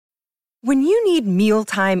When you need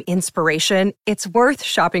mealtime inspiration, it's worth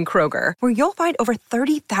shopping Kroger, where you'll find over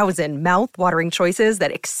 30,000 mouth-watering choices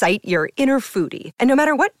that excite your inner foodie. And no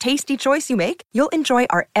matter what tasty choice you make, you'll enjoy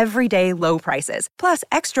our everyday low prices, plus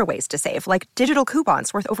extra ways to save, like digital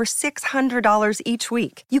coupons worth over $600 each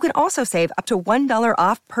week. You can also save up to $1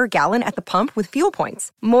 off per gallon at the pump with fuel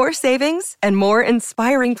points. More savings and more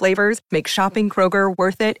inspiring flavors make shopping Kroger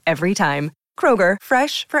worth it every time. Kroger,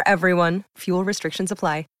 fresh for everyone. Fuel restrictions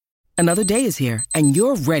apply. Another day is here, and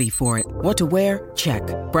you're ready for it. What to wear? Check.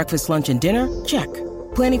 Breakfast, lunch, and dinner? Check.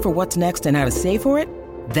 Planning for what's next and how to save for it?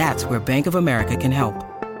 That's where Bank of America can help.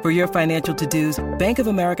 For your financial to-dos, Bank of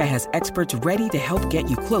America has experts ready to help get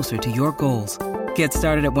you closer to your goals. Get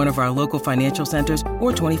started at one of our local financial centers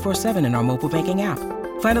or 24/7 in our mobile banking app.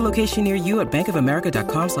 Find a location near you at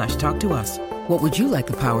bankofamerica.com/talktous. What would you like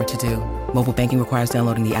the power to do? Mobile banking requires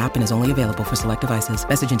downloading the app and is only available for select devices.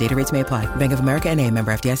 Message and data rates may apply. Bank of America N.A.,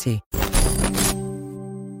 member FDIC.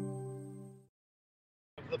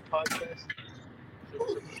 The podcast?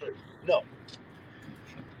 No.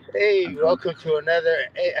 Hey, welcome to another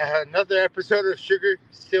episode of Sugar,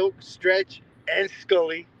 Silk, Stretch, and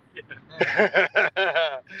Scully.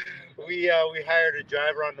 We hired a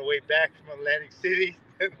driver on the way back from Atlantic City,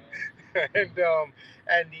 and the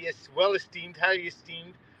highly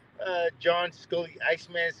esteemed John Scully,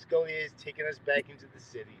 Iceman Scully, is taking us back into the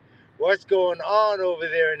city. What's going on over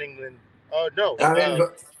there in England? Oh no, I'm in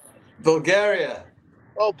Bulgaria.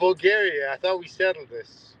 Oh, Bulgaria! I thought we settled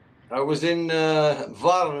this. I was in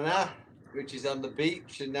Varna, which is on the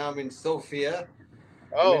beach, and now I'm in Sofia.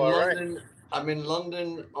 Oh, all London. right. I'm in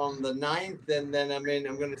London on the 9th, and then I'm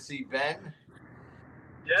going to see Ben,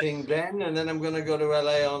 yes. King Ben, and then I'm going to go to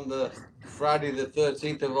LA on the Friday the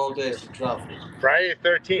 13th of all days to travel. Friday the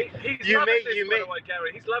 13th. He's loving this, by the way,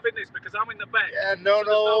 Gary. He's loving this because I'm in the back. Yeah, no,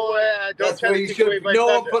 don't That's try where to you take should. away my No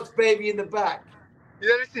one thunder. puts baby in the back.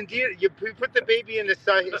 Yeah, listen, dear, you put the baby in the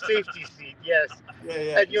safety seat, yes.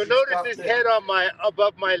 Yeah. And you'll notice this head on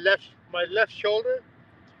above my left shoulder.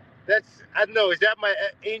 I don't know. Is that my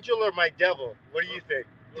angel or my devil? What do you think?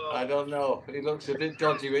 Well, I don't know. He looks a bit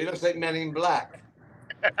dodgy, but he looks like Men in Black.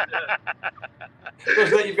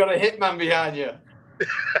 Looks like you've got a hitman behind you.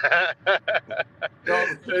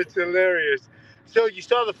 That's hilarious. So you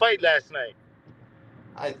saw the fight last night?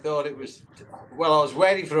 I thought it was. Well, I was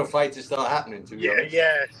waiting for a fight to start happening. To be honest.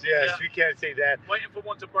 Yes. We can't say that. Waiting for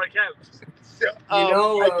one to break out. So,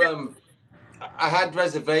 I had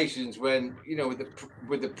reservations when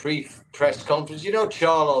with the pre-press conference. The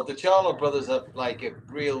Charlo brothers have like a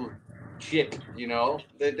real chip.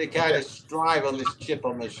 They kind of strive on this chip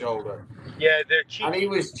on their shoulder. Yeah, they're cheap. And he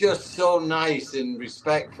was just so nice and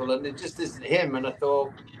respectful, and it just isn't him. And I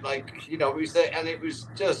thought, and it was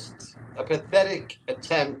just a pathetic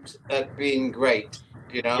attempt at being great.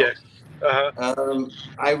 Yes. Uh-huh.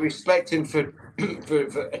 I respect him for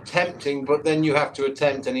attempting, but then you have to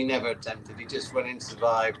attempt, and he never attempted. He just went in,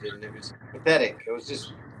 survived, and it was pathetic. It was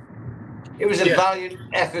a valiant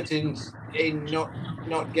effort in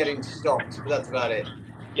not getting stopped, but that's about it.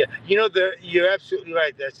 Yeah, you're absolutely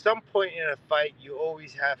right. At some point in a fight, you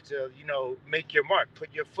always have to, make your mark,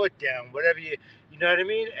 put your foot down, whatever you know what I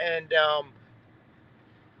mean? And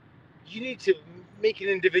you need to make an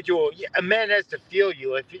individual. A man has to feel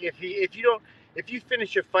you. If you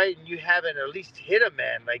finish your fight and you haven't at least hit a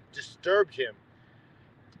man, like disturbed him,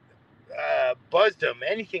 buzzed him,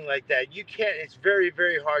 anything like that, you can't. It's very,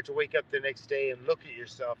 very hard to wake up the next day and look at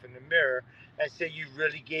yourself in the mirror and say you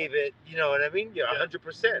really gave it. You know what I mean? You're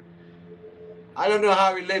 100%. I don't know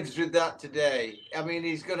how he lives with that today. I mean,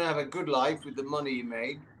 he's going to have a good life with the money he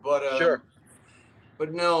made, but sure.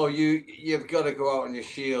 But no, you've got to go out on your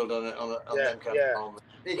shield on them kind of moments.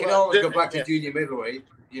 He can always go back to junior middleweight.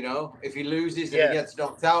 If he loses and he gets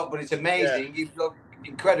knocked out, but it's amazing. Yeah. He looked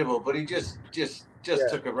incredible, but he just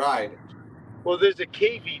took a ride. Well, there's a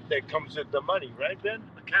caveat that comes with the money, right, Ben?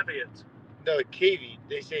 A caveat. No, a caveat.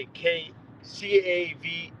 They say caveat. It's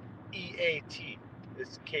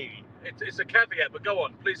caveat. It's a caveat, but go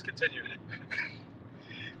on. Please continue.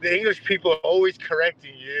 The English people are always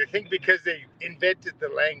correcting you. I think because they invented the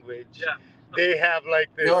language, they have like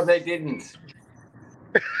this. No, they didn't.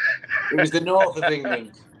 It was the north of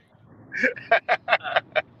England.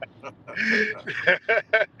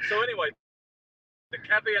 So anyway, the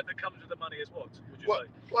caveat that comes with the money is what? Would you say?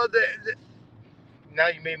 Well, now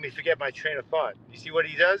you made me forget my train of thought. You see what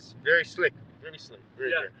he does? Very slick. Very slick.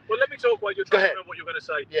 Very good. Well, let me talk while you're trying to remember what you're going to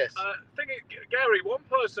say. Yes. Gary, one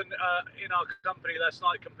person in our company last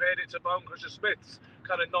night compared it to Bone Crusher Smith's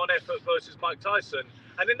kind of non-effort versus Mike Tyson.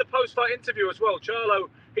 And in the post-fight interview as well, Charlo,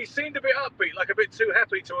 he seemed a bit upbeat, like a bit too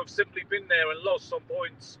happy to have simply been there and lost some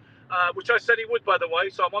points. which I said he would, by the way.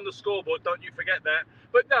 So I'm on the scoreboard. Don't you forget that.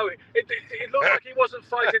 But no, it looked like he wasn't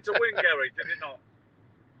fighting to win, Gary. Did it not?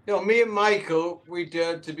 No, me and Michael, we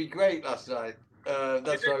dared to be great last night.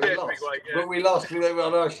 That's why we lost. Great, yeah. But we lost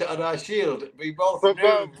on our shield. We both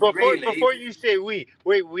knew, before you say we,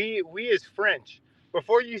 wait, we is French.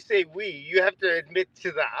 Before you say we, you have to admit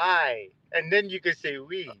to the I, and then you can say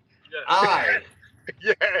we. Yeah. I.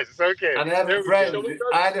 Yes, okay. And I had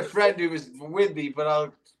a friend who was with me, but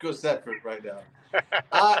I'll go separate right now.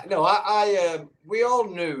 We all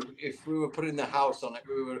knew if we were putting the house on it,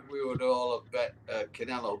 we would all have bet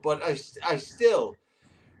Canelo. But I still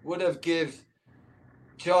would have give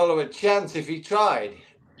Charlo a chance if he tried.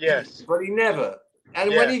 Yes. But he never.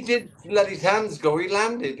 And when he did let his hands go, he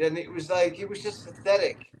landed. And it was just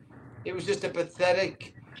pathetic. It was just a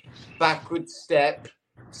pathetic backward step,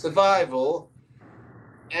 survival,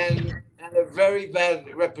 and a very bad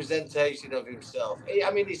representation of himself.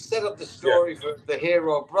 He set up the story for the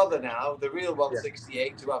hero brother now, the real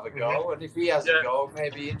 168, to have a go. And if he has a go, it may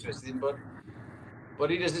be interesting. But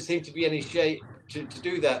he doesn't seem to be any shape to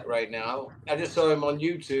do that right now. I just saw him on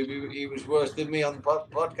YouTube. He was worse than me on the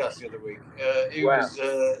podcast the other week. He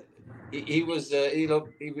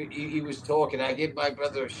was talking. I gave my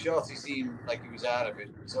brother a shot. He seemed like he was out of it.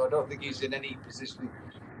 So I don't think he's in any position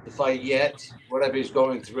to fight yet, whatever he's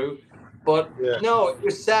going through. But no, it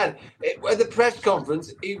was sad. At the press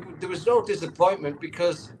conference, there was no disappointment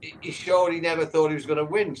because he showed he never thought he was going to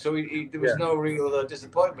win. So there was no real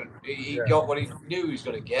disappointment. He got what he knew he was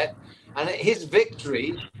going to get. And his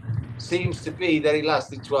victory seems to be that he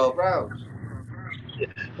lasted 12 rounds. Yeah.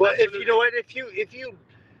 Well, if you know what,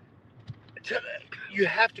 you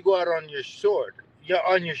have to go out on your sword,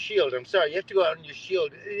 on your shield. I'm sorry, you have to go out on your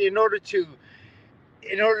shield in order,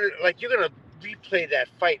 like, you're gonna replay that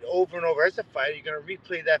fight over and over. As a fighter, you're gonna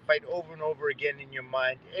replay that fight over and over again in your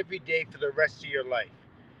mind every day for the rest of your life.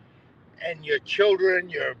 And your children,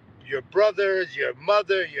 your brothers, your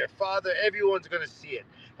mother, your father, everyone's gonna see it,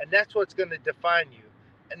 and that's what's gonna define you.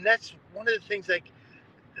 And that's one of the things, like,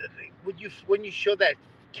 when you show that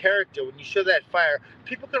character, when you show that fire,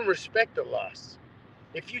 people can respect a loss.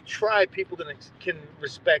 If you try, people can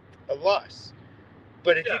respect a loss.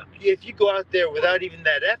 But if you go out there without even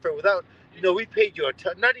that effort, without, we paid you a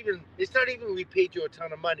ton, it's not even we paid you a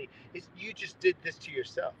ton of money. It's you just did this to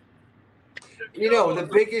yourself. The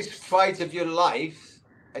biggest fight of your life,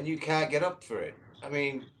 and you can't get up for it. I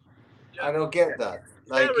mean, I don't get that.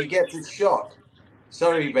 Like, he gets his shot.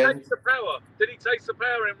 Sorry, Ben. Did he taste the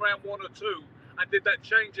power in round 1 or 2? And did that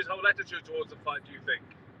change his whole attitude towards the fight, do you think?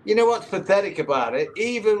 You know what's pathetic about it?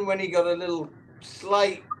 Even when he got a little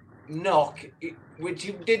slight knock,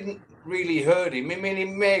 which didn't really hurt him. I mean, he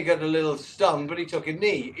may have got a little stunned, but he took a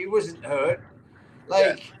knee. He wasn't hurt.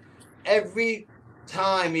 Every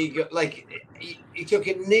time he got, he took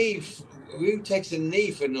a knee. Who takes a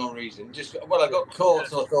knee for no reason? I got caught,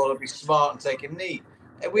 so I thought I'd be smart and take a knee.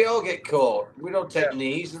 And we all get caught. We don't take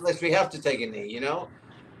knees unless we have to take a knee, Well,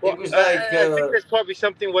 it was I think that's probably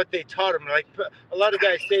something what they taught him. Like, a lot of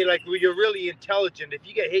guys say, like, well, you're really intelligent. If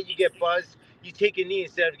you get hit, you get buzzed. You take a knee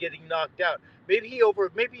instead of getting knocked out. Maybe he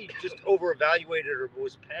just over-evaluated or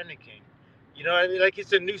was panicking. You know what I mean? Like,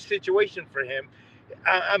 it's a new situation for him.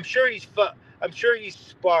 I'm sure he's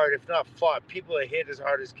sparred, if not fought, people that hit as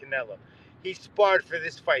hard as Canelo. He sparred for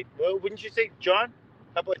this fight. Well, wouldn't you say, John?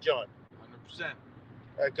 How about John? 100%.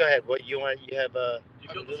 Go ahead. What you want? You have a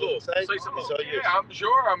little insight? I'm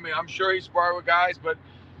sure. I mean, I'm sure he sparred with guys, but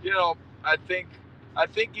I think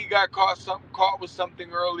he got caught with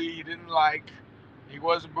something early he didn't like. He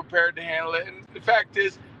wasn't prepared to handle it, and the fact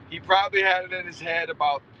is, he probably had it in his head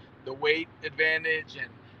about the weight advantage, and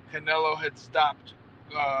Canelo had stopped,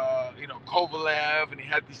 Kovalev, and he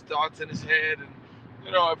had these thoughts in his head, and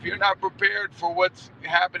if you're not prepared for what's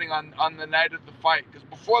happening on the night of the fight, because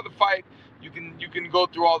before the fight, you can go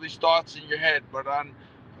through all these thoughts in your head,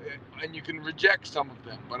 and you can reject some of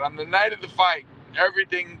them. But on the night of the fight,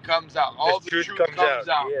 everything comes out. All the truth comes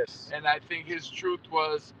out. Yes. And I think his truth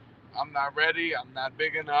was, I'm not ready. I'm not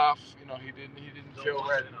big enough. He didn't feel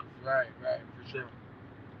ready. Right, for sure.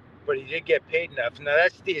 But he did get paid enough. Now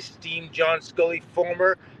that's the esteemed John Scully,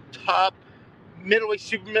 former top middleweight,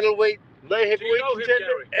 super middleweight, light heavyweight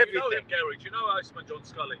contender. Everything. Do you know him, Gary? Do you know Iceman John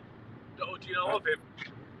Scully? Do you know of him?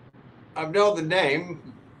 I know the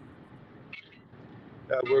name.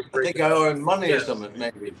 I think I owe him money or something,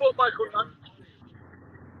 maybe. He fought Michael Nunn.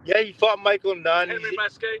 Yeah, he fought Michael Nunn. Henry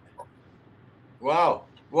Masquet. What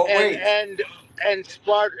weight? And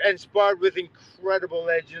sparred with incredible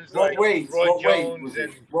legends like Roy Jones.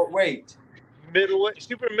 What weight? Middleweight,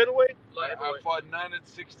 super middleweight. I fought Nunn at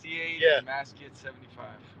 68 and Masquet at 75.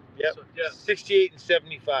 Yep. So, yeah. 68 and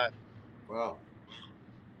 75. Wow.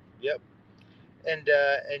 Yep. And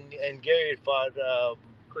Gary had fought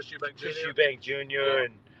Chris Eubank Jr. Chris Eubank Jr.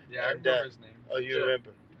 and I remember his name. Oh, you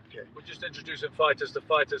remember? Okay. We're just introducing fighters to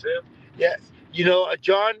fighters here. Yeah. You know,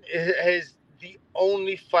 John is the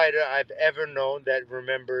only fighter I've ever known that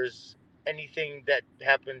remembers anything that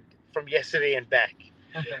happened from yesterday and back.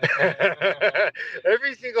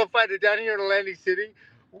 Every single fighter down here in Atlantic City,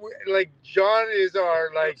 like John is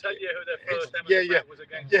our like. I'll tell you who their first amateur was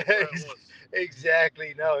against. Yeah,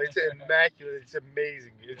 exactly. No, it's immaculate. It's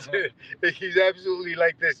amazing. It's he's absolutely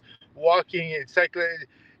like this walking encyclopedia.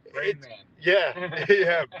 Brain Man. Yeah,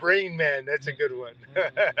 yeah, Brain Man. That's a good one.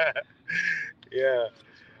 Yeah.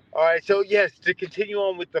 All right. So yes, to continue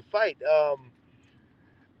on with the fight, a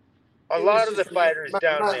lot of the fighters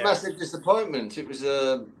down there. Massive disappointment. It was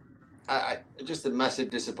just a massive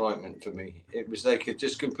disappointment for me. It was like a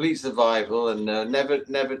just complete survival, and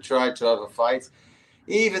never tried to have a fight.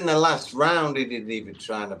 Even the last round, he didn't even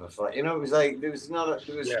try and have a fight. You know, it was like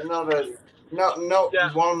not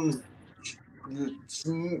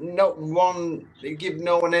one. They give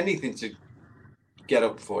no one anything to get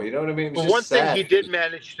up for. You know what I mean? But one thing he did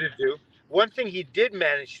manage to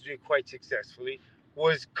do quite successfully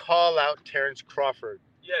was call out Terence Crawford.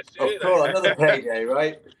 Yes, of course, another payday,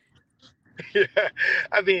 right? Yeah,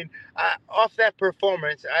 I mean, off that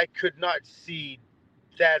performance, I could not see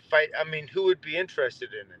that fight. I mean, who would be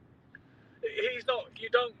interested in it? He's not. You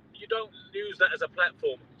don't use that as a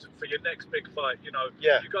platform for your next big fight. You know.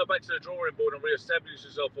 Yeah. You go back to the drawing board and reestablish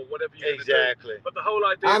yourself or whatever you exactly. Do. But the whole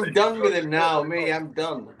idea. I'm done with him now. I'm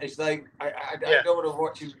done. It's like I don't want to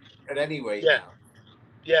watch him at any rate now.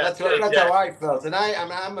 Yeah, that's how I felt, and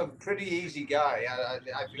I'm a pretty easy guy. I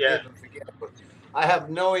forgive and forget, but I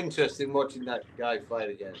have no interest in watching that guy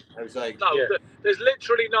fight again. I was like, there's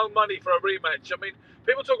literally no money for a rematch. I mean,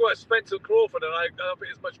 people talk about Spencer Crawford, and I don't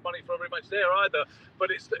think there's much money for a rematch there either.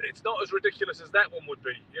 But it's not as ridiculous as that one would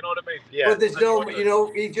be. You know what I mean? Yeah. But there's no, you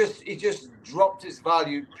know, he just dropped his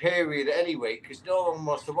value. Period. Anyway, because no one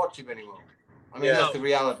wants to watch him anymore. I mean, that's the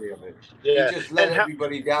reality of it. Yeah. He just let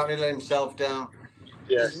everybody down. He let himself down.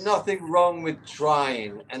 Yes. There's nothing wrong with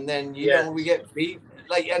trying, and then you know we get beat.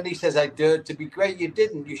 Like Andy says, I dared to be great. You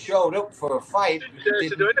didn't. You showed up for a fight. You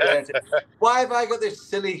didn't dare to. Why have I got this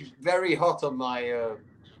silly "very hot" on my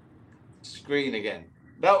screen again?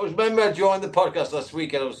 That was, remember I joined the podcast last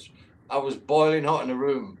week, and I was boiling hot in the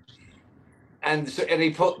room, and he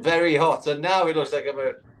put "very hot," and now it looks like I'm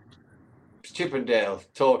a Chippendale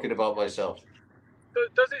talking about myself.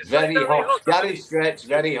 Does it very hot? Gary Stretch,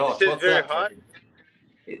 very hot. What's very hot?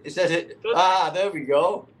 It says it. There we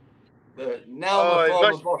go.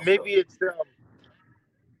 Maybe it's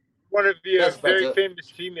one of your very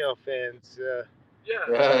famous female fans. No.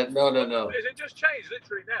 Is it just changed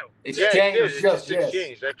literally now? It's changed. It's just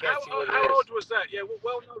changed. I can't see what it is. How odd was that? Yeah,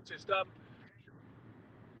 well noticed.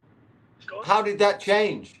 How did that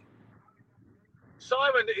change?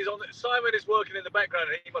 Simon is working in the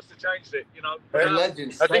background, and he must have changed it. You know.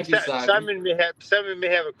 Legends. I think Simon may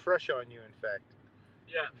have a crush on you. In fact.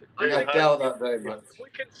 Yeah, I doubt that very much. If we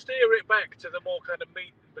can steer it back to the more kind of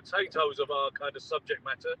meat and potatoes of our kind of subject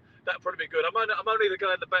matter, that'd probably be good. I'm only the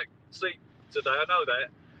guy in the back seat today. I know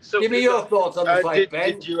that. So give me your thoughts on the fight,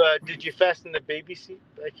 Ben. Did you fasten the baby seat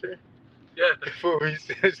back here? Yeah. Before we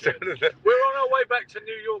started that. We're on our way back to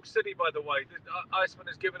New York City, by the way. Iceman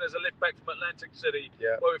has given us a lift back from Atlantic City,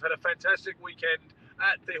 where we've had a fantastic weekend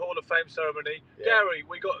at the Hall of Fame ceremony. Yeah. Gary,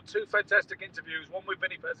 we got 2 fantastic interviews, one with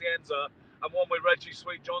Vinny Pazienza and one with Reggie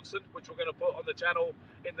Sweet Johnson, which we're going to put on the channel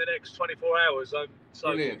in the next 24 hours. I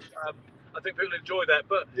think people enjoy that.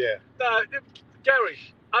 But Gary,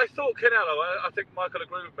 I thought Canelo, I think Michael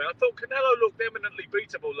agreed with me, I thought Canelo looked eminently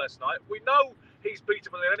beatable last night. We know he's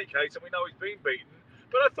beatable in any case, and we know he's been beaten.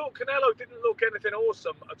 But I thought Canelo didn't look anything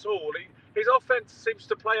awesome at all. His offense seems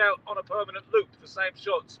to play out on a permanent loop, the same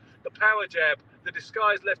shots, the power jab, the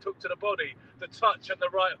disguised left hook to the body, the touch and the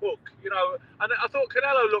right hook, you know. And I thought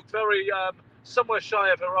Canelo looked very somewhere shy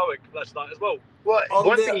of heroic last night as well. Well,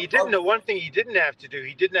 one thing he didn't have to do,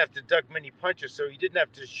 he didn't have to duck many punches, so he didn't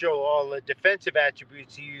have to show all the defensive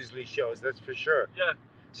attributes he usually shows. That's for sure. Yeah.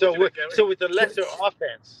 So with the lesser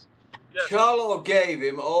offense. Yeah. Charlo gave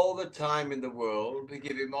him all the time in the world. He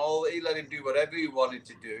let him do whatever he wanted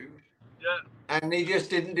to do. Yeah. And he just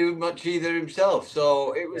didn't do much either himself.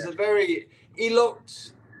 So it was he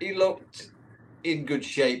looked in good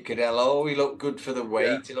shape, Canelo. He looked good for the weight.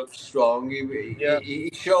 Yeah. He looked strong.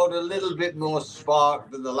 He showed a little bit more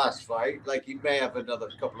spark than the last fight. Like he may have another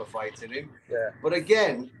couple of fights in him. Yeah. But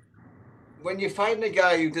again, when you're fighting a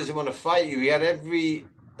guy who doesn't want to fight you, he had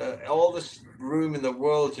all the room in the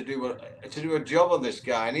world to do a job on this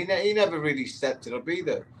guy, and he never really stepped it up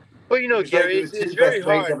either. Well, you know, Gary, like it's very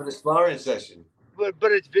hard. Having a sparring session.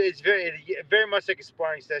 But it's very much like a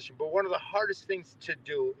sparring session. But one of the hardest things to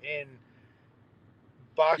do in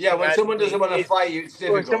boxing, when someone doesn't want to fight you, it's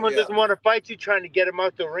difficult. When someone doesn't want to fight you, trying to get him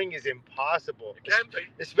out the ring is impossible. It can be,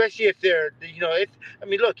 especially if they're,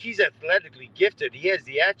 look, he's athletically gifted. He has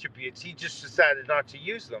the attributes. He just decided not to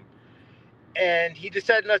use them. And he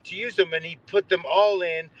decided not to use them, and he put them all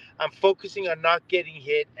in. I'm focusing on not getting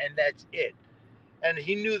hit, and that's it. And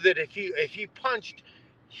he knew that if he punched,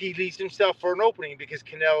 he leaves himself for an opening because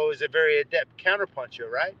Canelo is a very adept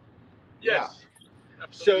counterpuncher, right? Yes.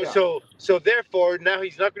 Yeah. So therefore, now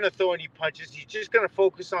he's not going to throw any punches. He's just going to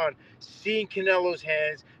focus on seeing Canelo's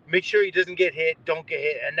hands, make sure he doesn't get hit, don't get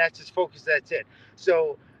hit, and that's his focus. That's it.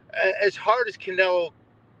 So as hard as Canelo,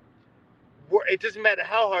 it doesn't matter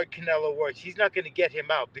how hard Canelo works, he's not going to get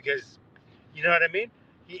him out because, you know what I mean?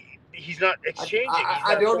 He's not exchanging.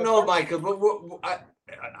 I don't know, Michael, but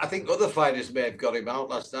I think other fighters may have got him out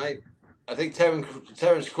last night. I think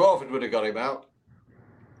Terence Crawford would have got him out.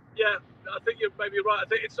 Yeah, I think you're maybe right. I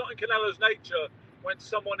think it's not in Canelo's nature when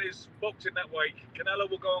someone is boxing that way. Canelo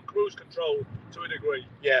will go on cruise control to a degree.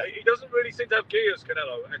 Yeah. He doesn't really seem to have gears,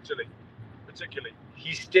 Canelo, actually, particularly.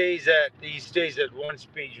 He stays at one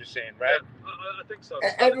speed, you're saying, right? Yeah, I think so.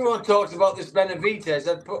 Everyone talks about this Benavidez.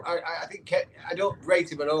 I think I don't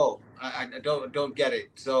rate him at all. I don't get it.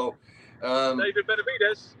 So David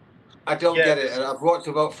Benavidez. I don't get it. And I've watched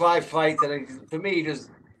about 5 fights, and for me,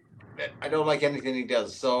 I don't like anything he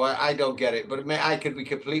does. So I don't get it. But I could be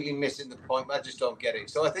completely missing the point. But I just don't get it.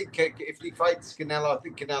 So I think if he fights Canelo, I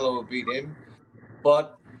think Canelo will beat him.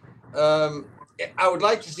 But I would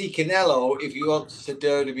like to see Canelo, if he wants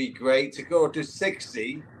to be great, to go to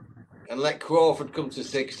 60 and let Crawford come to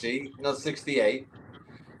 60, not 68,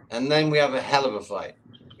 and then we have a hell of a fight.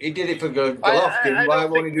 He did it for Golovkin. Why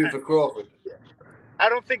won't he do it for Crawford? I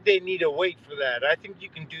don't think they need a weight for that. I think you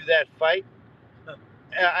can do that fight.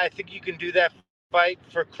 I think you can do that fight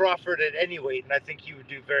for Crawford at any weight, and I think he would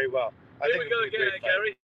do very well. Here we go again,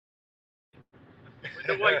 Gary. With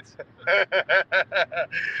the weight.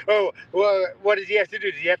 Oh, well, what does he have to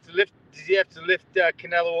do? Does he have to lift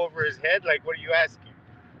Canelo over his head? Like, what are you asking?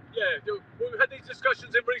 Yeah, we've had these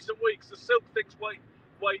discussions in recent weeks. The silk thinks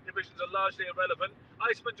weight divisions are largely irrelevant.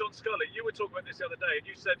 Iceman John Scully, you were talking about this the other day, and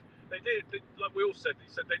you said like we all said,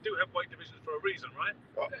 he said they do have weight divisions for a reason, right?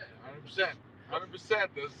 Oh. 100%.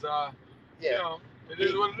 There's, it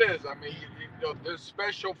is what it is. I mean, there's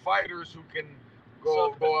special fighters who can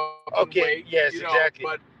go up in weight. Yes, exactly.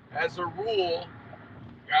 But as a rule,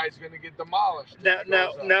 guy's going to get demolished.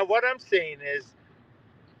 Now, what I'm saying is,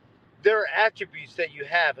 there are attributes that you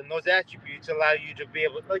have, and those attributes allow you to be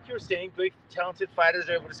able, like you were saying, great, talented fighters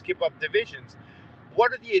are able to skip up divisions.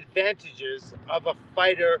 What are the advantages of the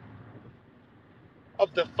fighter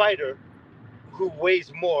who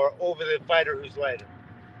weighs more over the fighter who's lighter?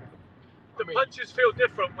 The punches feel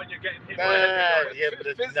different when you're getting hit by a heavy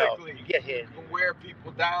guy. Physically, you get hit. You can wear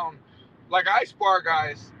people down. Like, I spar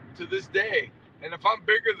guys to this day, and if I'm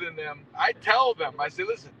bigger than them, I tell them, I say,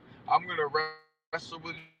 listen, I'm going to wrestle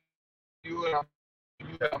with you, and I'm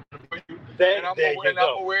going to put you, and I'm going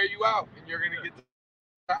to wear you out, and you're going to get the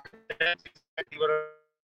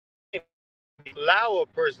allow a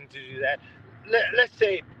person to do that. Let's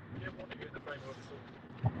say,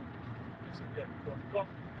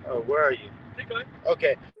 oh, where are you?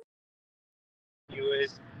 Okay.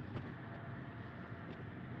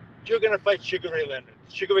 You're going to fight Sugar Ray Leonard.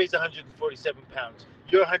 Sugar Ray's 147 pounds.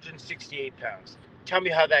 You're 168 pounds. Tell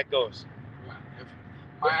me how that goes.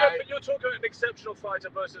 But you're talking about an exceptional fighter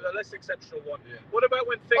versus a less exceptional one. Yeah. What about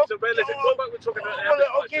when things are relative? What about we're talking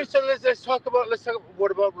about? Okay, so let's talk about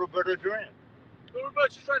what about Roberto Duran? Well,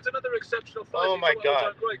 Roberto Duran's another exceptional fighter. Oh my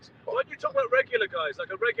God! Why don't you talk about regular guys,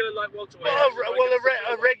 like a regular light welterweight? Well,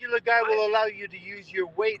 a regular guy will allow you to use your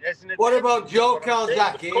weight as an. What about Joe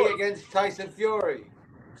Calzaghe against Tyson Fury?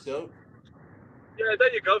 So. Yeah,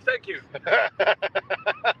 there you go. Thank you. You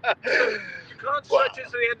can't stretch it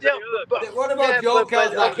to the end of the earth. What about Joe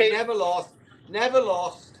Calzaghe? Okay. Never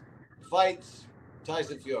lost, fights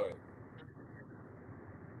Tyson Fury.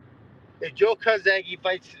 If Joe Calzaghe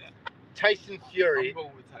fights Tyson Fury. I'm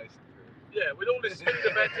going with Tyson Fury. Yeah, with all this speed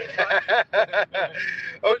advantage.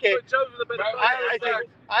 Okay. But Joe's the better fighter.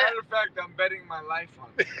 Matter of fact, I'm betting my life on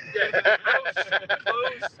it. Yeah,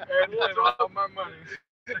 close, and all my money.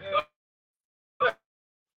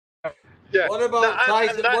 Yeah. What about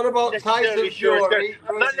Tyson Fury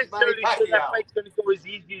versus Manny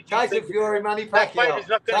Pacquiao? Tyson Fury, Manny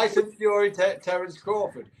Pacquiao. Tyson Fury, Terence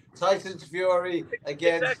Crawford. Tyson's Fury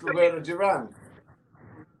against Roberto Duran.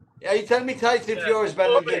 Are you telling me Tyson Fury is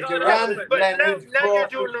better than Duran? But Leonard, now you're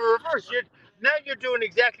doing the reverse. Now you're doing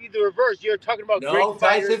exactly the reverse. You're talking about great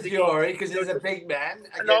Tyson Fury, because he's a big man,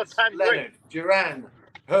 against Leonard, Duran,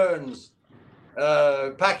 Hearns,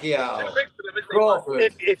 Pacquiao,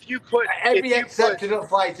 Crawford. If you put every exceptional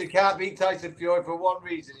fighter can't beat Tyson Fury for one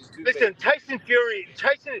reason: he's too big. Tyson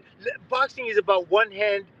boxing is about one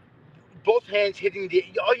hand, both hands hitting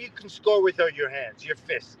all you can score with are your hands, your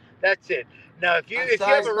fists. That's it. Now, if you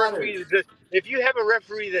have a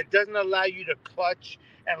referee that doesn't allow you to clutch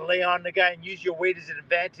and lay on the guy and use your weight as an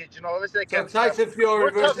advantage and all this, Tyson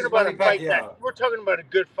Fury versus Manny Pacquiao. We're talking about a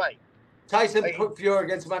good fight. Tyson put Fury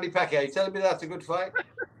against Manny Pacquiao. You telling me that's a good fight?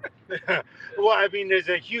 Well, I mean, there's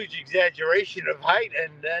a huge exaggeration of height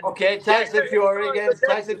and okay, Tyson Fury against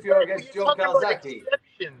Joe Calzaghe.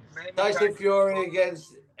 Tyson Fury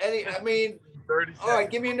against any. I mean, all right,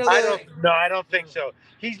 give me another. I don't think so.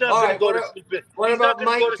 He's not going to go to sleep. What about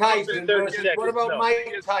Mike Tyson versus? What about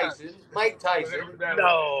Mike Tyson? Mike Tyson.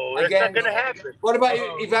 No, that's not going to happen. What about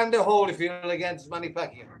Evander Holyfield against Manny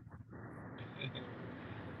Pacquiao?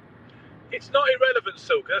 It's not irrelevant,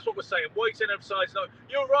 Silk. That's what we're saying. Weight and size. No,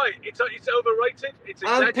 you're right. It's overrated. It's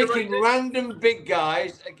exaggerated. I'm picking random big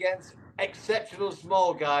guys against exceptional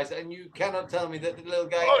small guys, and you cannot tell me that the little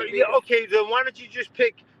guy. Oh, yeah, okay. Then why don't you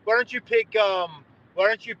pick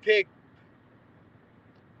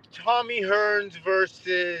Tommy Hearns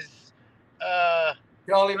versus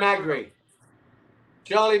Charlie Magri.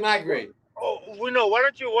 Oh, we know. Why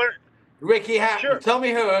don't you Ricky Hatton? Sure.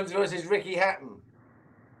 Tommy Hearns versus Ricky Hatton.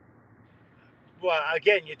 Well,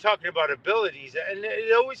 again, you're talking about abilities, and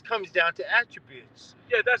it always comes down to attributes.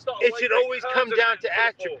 Yeah, that's not. It should always come down to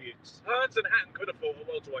attributes. Hearns and Hatton could have fought a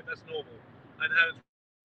welterweight. That's normal, and Hearns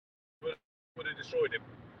would have destroyed him.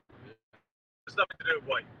 There's nothing to do with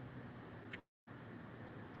weight.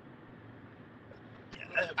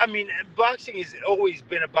 I mean, boxing has always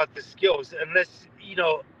been about the skills, unless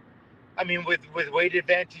I mean, with weight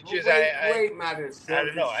advantages, weight matters. I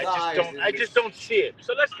don't know. I just don't see it.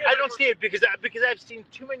 So I don't see it because I've seen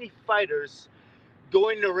too many fighters go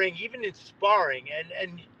in the ring, even in sparring,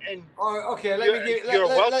 and. Oh, okay.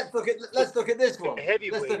 Let's look at this one.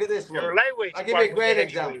 Heavyweight. Let's look at this one. You're lightweight. I'll give you a great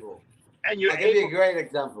example. I'll give you a great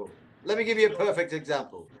example. Let me give you a perfect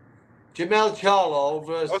example. Jamel Charlo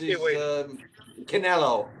versus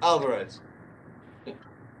Canelo Alvarez.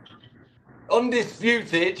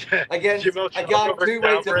 Undisputed against a guy 2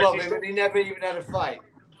 weights above him, and he never even had a fight.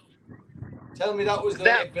 Tell me that was the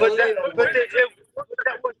that wasn't it.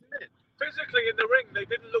 Physically in the ring, they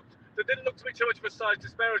didn't look to be too much of a size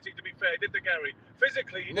disparity. To be fair, did they, Gary?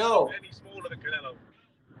 Physically, he didn't look any smaller than Canelo.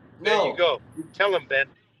 There you go. Tell him, Ben.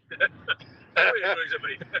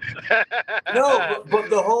 No, but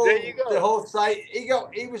the whole site,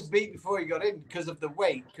 he was beat before he got in because of the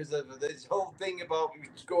weight, because of this whole thing about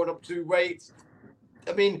going up 2 weights.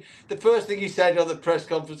 I mean, the first thing he said on the press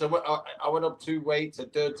conference, I went up 2 weights, I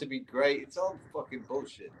dared to be great. It's all fucking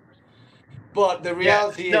bullshit. But the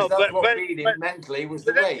reality is what beat him mentally was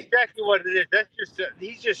the weight. That's exactly what it is. That's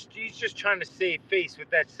he's just trying to save face with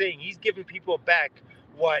that saying. He's giving people back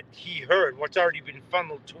what he heard, what's already been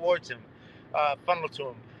funneled towards him. Funneled to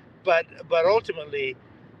him, but ultimately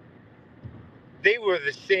they were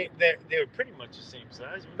the same. They were pretty much the same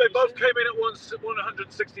size. They both came in at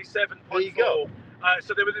 167.4. There you go.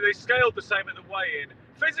 So they scaled the same at the weigh-in.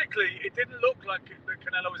 Physically, it didn't look like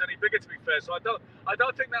Canelo was any bigger. To be fair, so I don't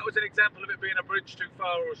think that was an example of it being a bridge too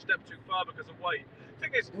far or a step too far because of weight. The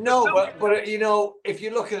thing is, but if you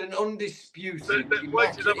look at an undisputed,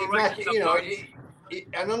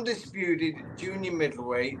 an undisputed junior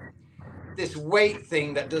middleweight. This weight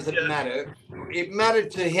thing that doesn't matter. It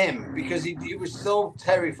mattered to him because he was so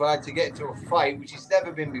terrified to get into a fight, which he's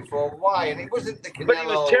never been before. Why? And it wasn't the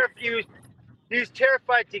Canelo. But he was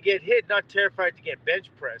terrified to get hit, not terrified to get bench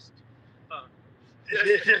pressed.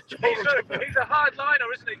 He's a hard liner,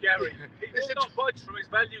 isn't he, Gary? He will not budge from his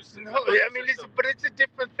values. No, I mean, it's a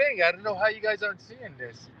different thing. I don't know how you guys aren't seeing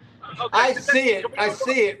this. I see it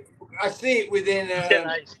within.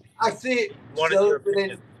 I see it.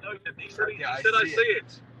 Within. He said I see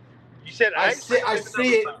it. You said I see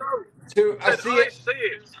it. I see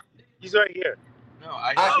it. He's right here.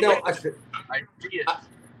 I see it.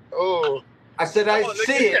 I said I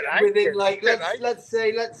see it within let's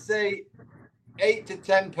say 8 to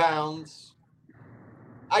 10 pounds.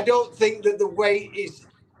 I don't think that the weight is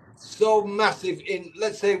so massive in,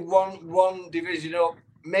 let's say, one division up,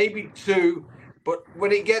 maybe 2, but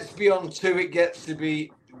when it gets beyond 2, it gets to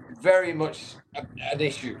be very much an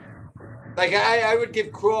issue. Like, I would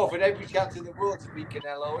give Crawford every chance in the world to beat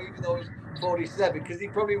Canelo, even though he's 47, because he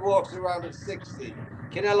probably walks around at 60.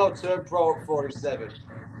 Canelo turned pro at 47.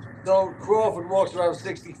 So Crawford walks around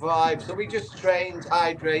 65. So he just trains,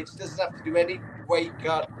 hydrates, doesn't have to do any weight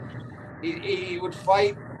cut. He would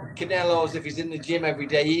fight Canelo as if he's in the gym every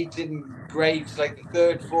day, eating grapes like the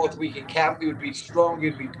third, fourth week in camp. He would be strong,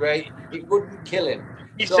 he'd be great. It wouldn't kill him.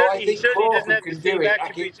 So I think Crawford can do it.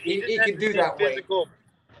 He can do that way.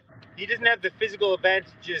 He doesn't have the physical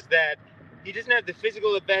advantages that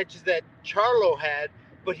Charlo had,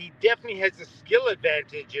 but he definitely has the skill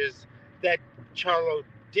advantages that Charlo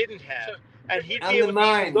didn't have, and he'd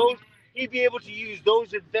be able to use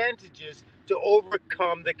those advantages to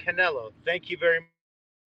overcome the Canelo. Thank you very much.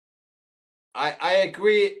 I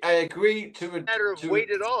agree. I agree to a matter of weight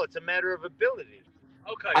at all. It's a matter of ability.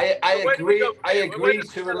 Okay. I agree. I agree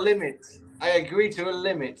to a limit. I agree to a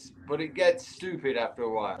limit, but it gets stupid after a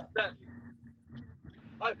while. That's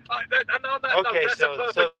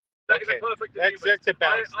a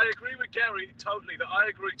balance. I agree with Gary totally that I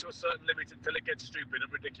agree to a certain limit until it gets stupid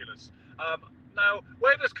and ridiculous. Now,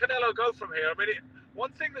 where does Canelo go from here? I mean,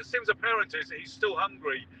 one thing that seems apparent is that he's still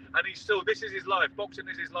hungry, and this is his life. Boxing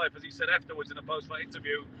is his life, as he said afterwards in a post-fight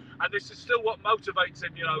interview, and this is still what motivates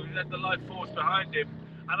him. You know, he had the life force behind him,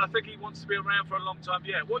 and I think he wants to be around for a long time.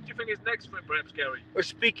 Yeah. What do you think is next for him, perhaps, Gary? Or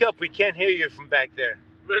speak up. We can't hear you from back there.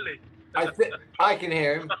 Really? I can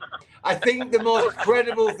hear him. I think the most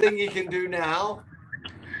credible thing he can do now.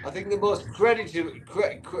 I think the most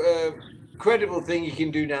credible thing he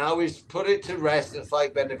can do now is put it to rest and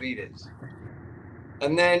fight Benavidez.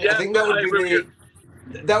 And then I think that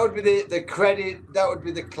would be the credit. That would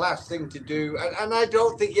be the class thing to do. And I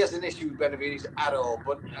don't think he has an issue with Benavidez at all.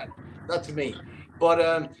 But that's me.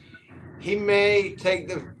 But he may take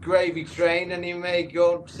the gravy train and he may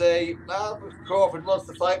go and say, "Well, if Crawford wants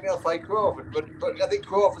to fight me, I'll fight Crawford." But I think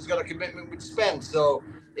Crawford's got a commitment with Spence. So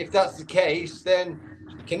if that's the case, then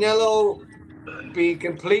Canelo be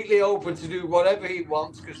completely open to do whatever he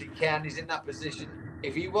wants because he can. He's in that position.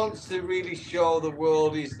 If he wants to really show the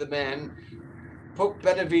world he's the man, put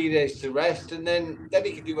Benavidez to rest, and then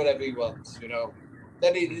he can do whatever he wants. You know.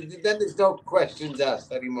 Then there's no questions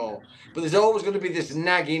asked anymore. But there's always going to be this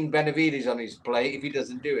nagging Benavidez on his plate if he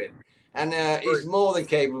doesn't do it. And he's more than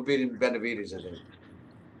capable of beating Benavidez, I think.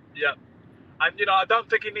 Yeah. And, you know, I don't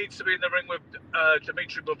think he needs to be in the ring with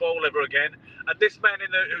Dmitry Bivol ever again. And this man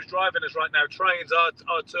who's driving us right now trains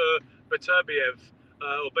Artur Beterbiev,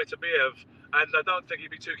 and I don't think he'd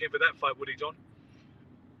be too keen for that fight, would he, John?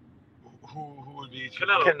 Who would be?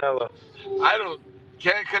 Canelo. I don't.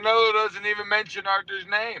 Canelo doesn't even mention Arthur's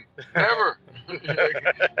name. Never.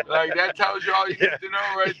 like that tells you all you need to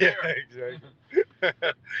know right there. Exactly.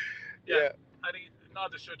 Yeah. And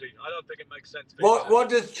neither should he. I don't think it makes sense. What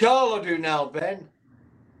does Charlo do now, Ben?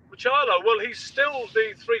 Charlo, well, he's still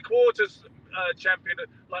the three-quarters champion,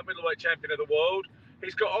 light middleweight champion of the world.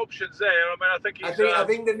 He's got options there. I mean, I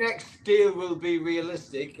think the next deal will be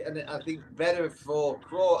realistic, and I think better for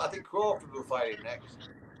Crawford. I think Crawford will fight him next.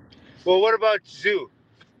 Well, what about Zhu?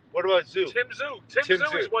 Tim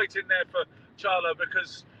Zhu is waiting there for Charlo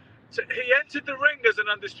because he entered the ring as an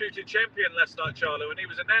undisputed champion last night, Charlo, and he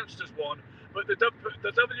was announced as one. But the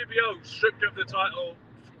WBO stripped him of the title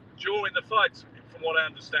during the fight, from what I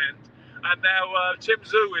understand. And now Tim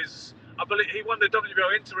Zhu is, I believe, he won the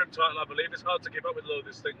WBO interim title. I believe it's hard to keep up with all of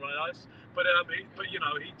this thing, right, Ice? But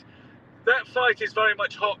that fight is very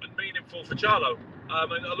much hot and meaningful for Charlo.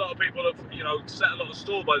 And a lot of people have, set a lot of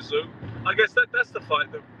store by Zhu. I guess that's the fight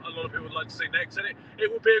that a lot of people would like to see next, and it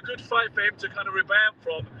would be a good fight for him to kind of rebound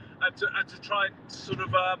from, and to try and sort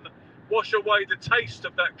of wash away the taste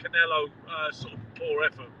of that Canelo sort of poor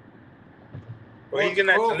effort. Well, he's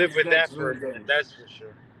gonna have to live with that for a minute, that's for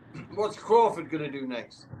sure. What's Crawford gonna do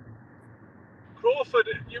next? Crawford,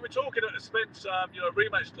 you were talking at Spence,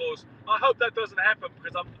 rematch clause. I hope that doesn't happen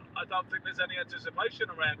because I don't think there's any anticipation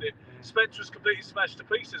around it. Spence was completely smashed to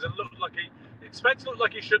pieces and Spence looked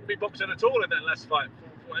like he shouldn't be boxing at all in that last fight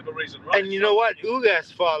for whatever reason, right? And you know what?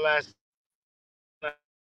 Ugas fought last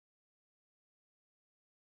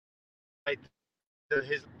night.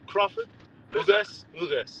 His Crawford? Ugas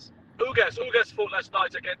fought last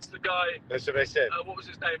night against the guy. That's what I said. What was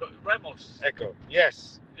his name? Ramos. Echo.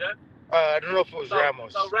 Yes. Yeah. I don't know if it was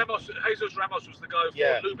Ramos. No, Jesus Ramos was the guy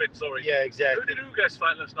for Lubin, sorry. Yeah, exactly. Who did Ugas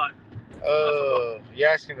fight last night? You're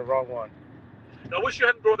asking the wrong one. I wish you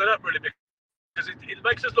hadn't brought that up, really, because it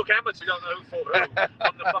makes us look amateur. We don't know who fought who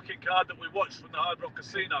on the fucking card that we watched from the Hard Rock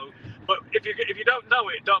Casino. But if you don't know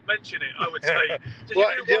it, don't mention it, I would say.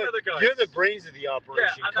 You're the brains of the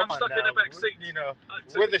operation. Yeah, and I'm stuck in the back seat.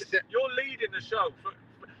 You're leading the show.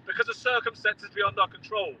 because of circumstances beyond our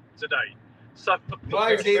control today. So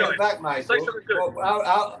why is he in the back, Michael? Say something good.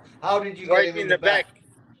 Well, how did you get him in the back?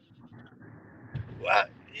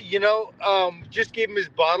 Just gave him his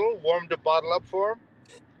bottle, warmed the bottle up for him,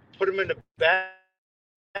 put him in the back.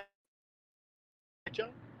 Yeah,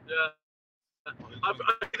 I'm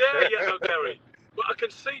there yet, though, Gary. But I can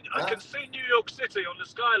see New York City on the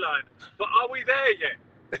skyline. But are we there yet?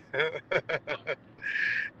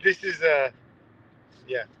 This is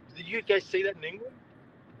yeah. Did you guys say that in England?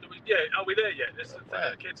 Yeah, are we there yet? This is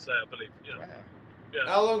the kids say, I believe. Yeah. Wow. Yeah.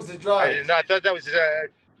 How long's the drive? I thought that was a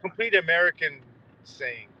complete American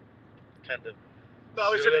saying, kind of.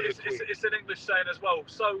 No, it's an English saying as well.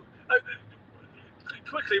 So,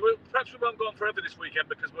 quickly, perhaps we won't go on forever this weekend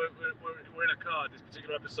because we're in a car this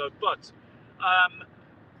particular episode. But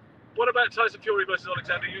what about Tyson Fury versus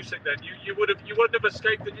Alexander Usyk then? You wouldn't have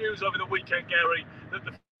escaped the news over the weekend, Gary, that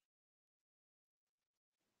the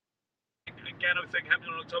Ngannou thing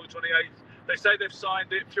happening on October 28th. They say they've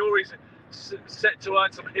signed it. Fury's set to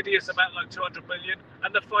earn some hideous amount, like 200 million,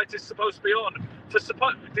 and the fight is supposed to be on for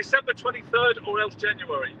December 23rd or else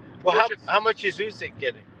January. Well, how much is Usyk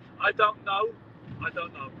getting? I don't know.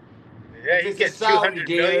 Yeah, he gets 200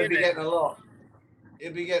 million. He'll be getting a lot.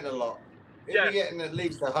 He'll be getting at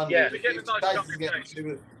least 100. Yeah,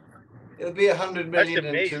 It'll be 100 million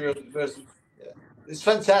and 200 versus. Yeah. It's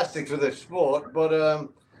fantastic for the sport, but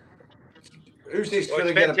Usyk's going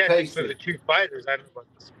to get a pace for the two fighters. I don't know about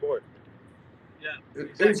the sport. Yeah,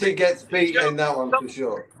 Usyk gets beat in that one for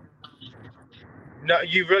sure. No,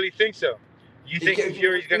 you really think so? You think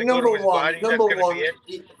Fury's going to go to his body?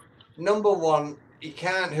 Number one, he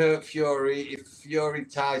can't hurt Fury if Fury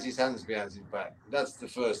ties his hands behind his back. That's the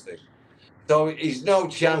first thing. So he's no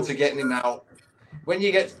chance of getting him out. When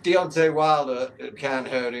you get Deontay Wilder, can't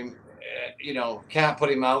hurt him. Can't put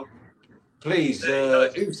him out. Please,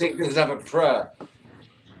 Usyk doesn't have a prayer.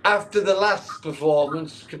 After the last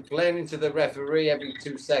performance, complaining to the referee every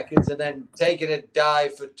 2 seconds and then taking a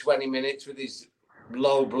dive for 20 minutes with his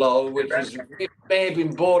low blow, it may have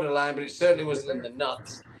been borderline, but it certainly wasn't in the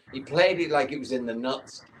nuts. He played it like it was in the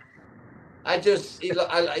nuts. He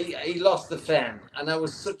lost the fan, and I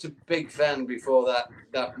was such a big fan before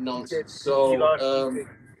that nonsense. So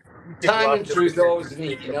time and truth always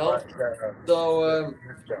meet, So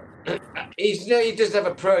he doesn't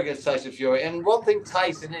have a prayer against Tyson Fury. And one thing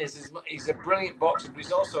Tyson is he's a brilliant boxer, but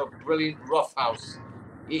he's also a brilliant roughhouse.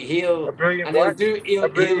 He'll do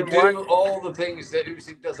all the things that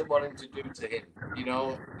Usyk doesn't want him to do to him.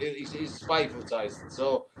 He's spiteful, Tyson.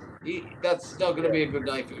 So that's not going to be a good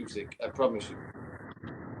night for Usyk. I promise you.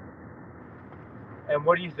 And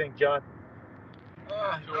what do you think, John?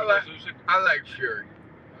 I like Fury.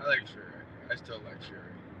 I still like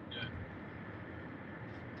Fury. Yeah.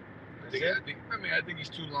 I think he's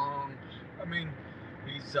too long. I mean,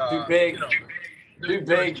 he's too big. Too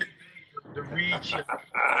big. The reach.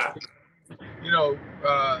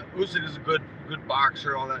 Usyk is a good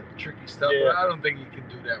boxer, all that tricky stuff. Yeah. But I don't think he can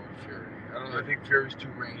do that with Fury. I think Fury's too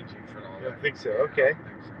rangy for all that. I think so. Okay.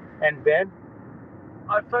 And Ben?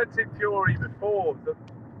 I fancied Fury before the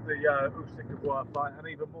Usyk fight, and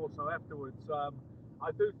even more so afterwards.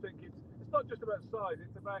 I do think it's not just about size;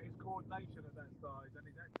 it's about his coordination at that size and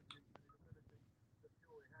his attributes and his ability that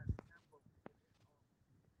Fury has.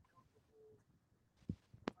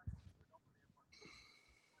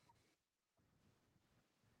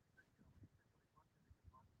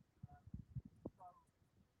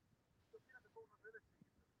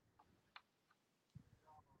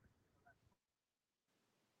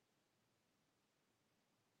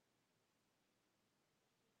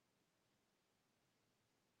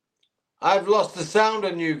 I've lost the sound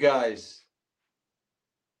on you guys.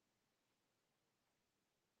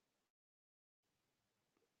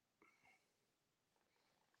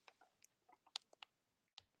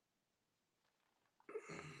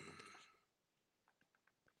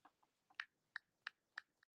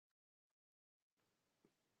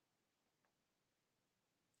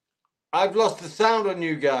 I've lost the sound on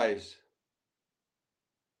you guys.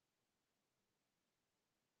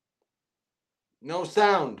 No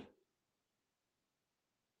sound.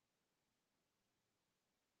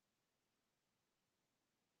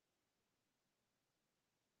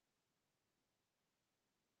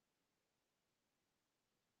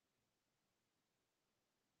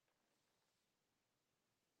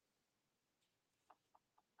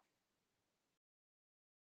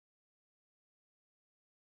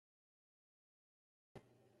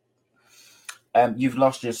 You've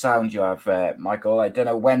lost your sound, you have, Michael. I don't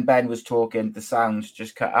know, when Ben was talking, the sound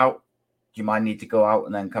just cut out. You might need to go out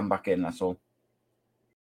and then come back in, that's all.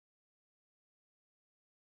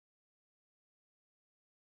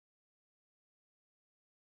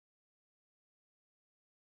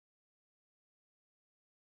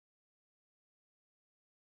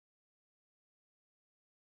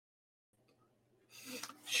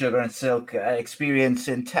 Sugar and Silk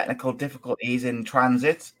experiencing technical difficulties in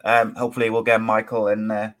transit. Hopefully we'll get Michael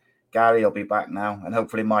and Gary will be back now, and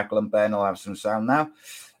hopefully Michael and Ben will have some sound now.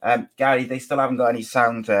 Gary, they still haven't got any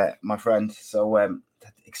sound, my friend. So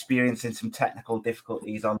experiencing some technical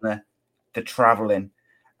difficulties on the travelling.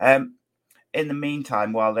 In the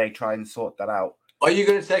meantime, while they try and sort that out, are you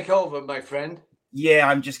going to take over, my friend? Yeah,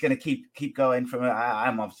 I'm just going to keep going from it.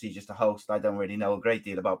 I'm obviously just a host. I don't really know a great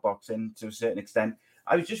deal about boxing to a certain extent.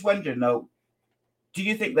 I was just wondering, though, do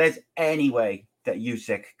you think there's any way that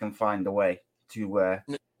Usyk can find a way to?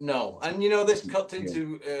 No, and this cut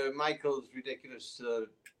into Michael's ridiculous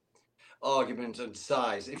argument on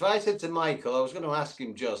size. If I said to Michael, I was going to ask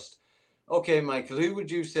him just, okay, Michael, who would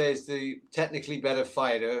you say is the technically better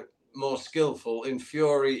fighter, more skillful in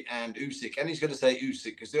Fury and Usyk? And he's going to say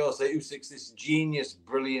Usyk because they all say Usyk's this genius,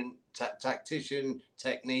 brilliant tactician,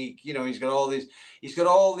 technique. He's got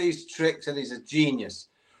all these tricks, and he's a genius.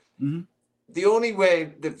 Mm-hmm. The only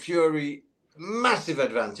way the Fury massive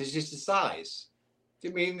advantage is the size. I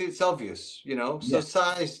mean, it's obvious, So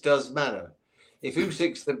size does matter. If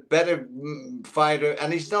Usyk's the better fighter,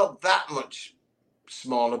 and he's not that much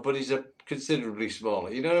smaller, but he's a considerably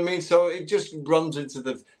smaller. You know what I mean? So it just runs into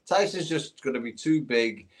Tyson's just going to be too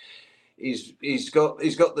big. He's got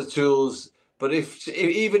the tools, but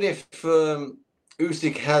even if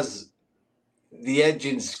Usyk has the edge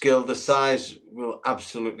in skill, the size will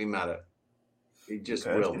absolutely matter. It just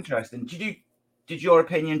will. That's interesting. Did your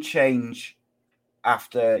opinion change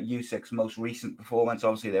after Usyk's most recent performance?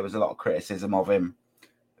 Obviously, there was a lot of criticism of him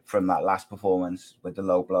from that last performance with the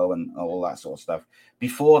low blow and all that sort of stuff.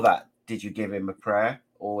 Before that, did you give him a prayer,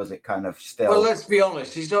 or was it kind of still? Well, let's be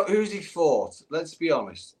honest. He's not. Who's he fought? Let's be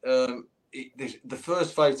honest. The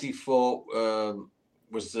first fight he fought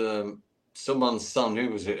was someone's son. Who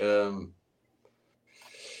was it?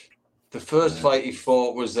 The first fight he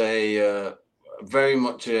fought was a very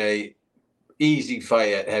much a easy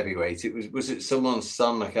fight at heavyweight. Was it someone's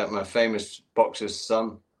son? I can't remember. Famous boxer's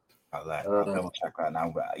son. I'll double check that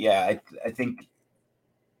now, but yeah, I think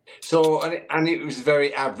so. And it was a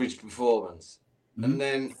very average performance. Mm-hmm.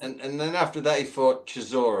 And then after that, he fought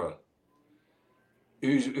Chisora,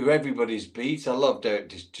 who everybody's beat. I love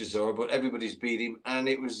Chisora, but everybody's beat him, and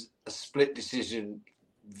it was a split decision.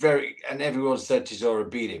 And everyone said Chisora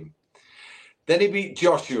beat him. Then he beat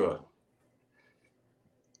Joshua,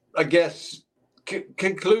 I guess,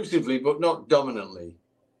 conclusively, but not dominantly.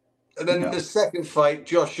 And then the second fight,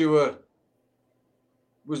 Joshua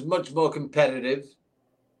was much more competitive,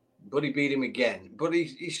 but he beat him again. But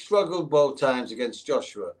he struggled both times against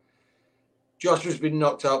Joshua. Joshua's been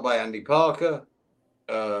knocked out by Andy Parker.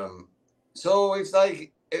 So it's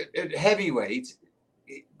like at heavyweight,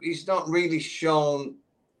 he's not really shown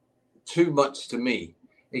too much to me.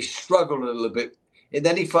 He struggled a little bit. And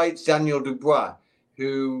then he fights Daniel Dubois,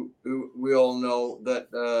 who we all know that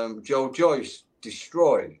Joe Joyce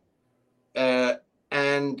destroyed.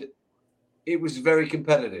 And it was very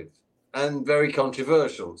competitive and very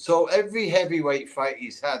controversial. So every heavyweight fight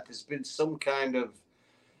he's had, there's been some kind of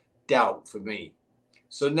doubt for me.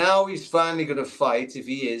 So now he's finally going to fight, if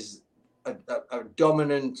he is, a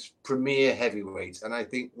dominant premier heavyweight. And I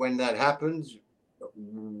think when that happens,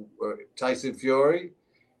 Tyson Fury,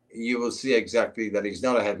 you will see exactly that he's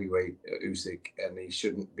not a heavyweight, Usyk, and he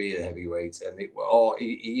shouldn't be a heavyweight. And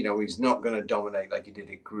he's not going to dominate like he did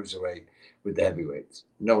at cruiserweight with the heavyweights.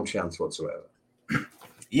 No chance whatsoever.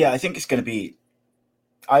 Yeah, I think it's going to be.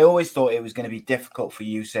 I always thought it was going to be difficult for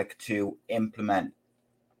Usyk to implement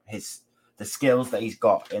the skills that he's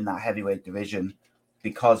got in that heavyweight division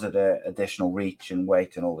because of the additional reach and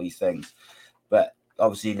weight and all these things. But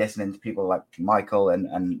obviously, listening to people like Michael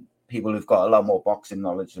and people who've got a lot more boxing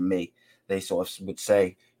knowledge than me, they sort of would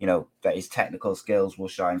say, that his technical skills will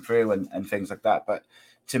shine through and things like that. But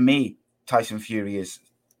to me, Tyson Fury he's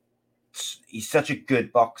such a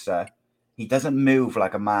good boxer. He doesn't move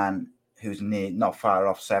like a man who's not far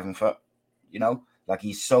off 7 foot, like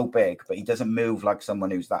he's so big, but he doesn't move like someone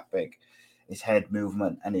who's that big. His head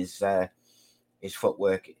movement and his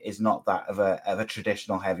footwork is not that of a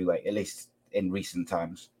traditional heavyweight, at least in recent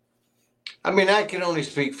times. I mean, I can only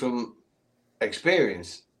speak from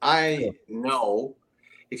experience. I know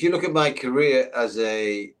if you look at my career as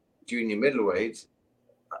a junior middleweight,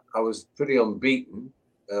 I was pretty unbeaten.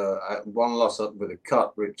 One loss with a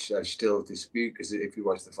cut, which I still dispute, because if you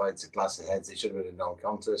watch the fight, it's a class of heads. It should have been a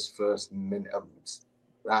non-contest. First minute,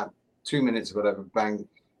 2 minutes, whatever, bang,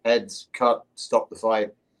 heads, cut, stop the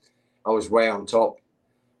fight. I was way on top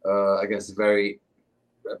against a very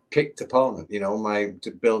picked opponent.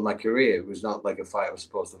 To build my career, it was not like a fight I was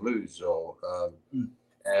supposed to lose.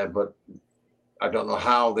 But I don't know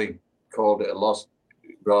how they called it a loss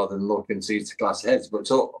rather than looking seeds to class heads. But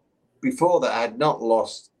so before that, I had not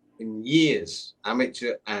lost in years,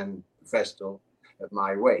 amateur and professional, at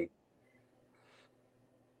my weight.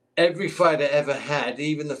 Every fight I ever had,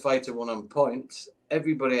 even the fight I won on points,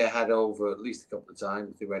 everybody I had over at least a couple of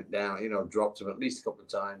times. They went down, dropped them at least a couple of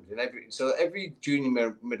times. And every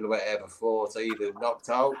junior middleweight I ever fought, I either knocked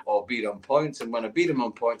out or beat on points. And when I beat them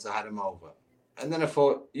on points, I had them over. And then I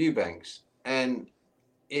fought Eubanks, and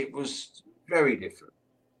it was very different.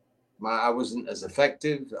 I wasn't as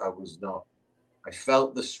effective. I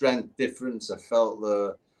felt the strength difference. I felt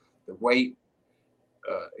the weight.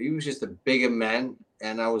 He was just a bigger man,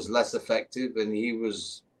 and I was less effective. And he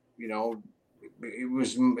was, it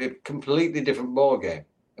was a completely different ball game.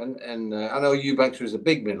 And I know Eubanks was a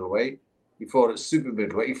big middleweight. He fought at super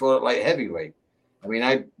middleweight. He fought at light heavyweight. I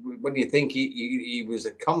mean, when you think he was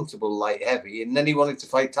a comfortable light heavy, and then he wanted to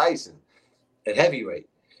fight Tyson at heavyweight.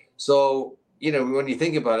 So, when you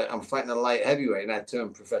think about it, I'm fighting a light heavyweight, and I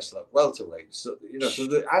turned professional at welterweight. So,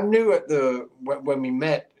 I knew when we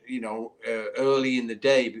met, early in the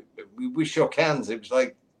day, we shook hands. It was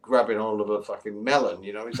like grabbing hold of a fucking melon.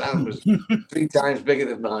 His hand was 3 times bigger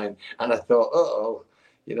than mine, and I thought,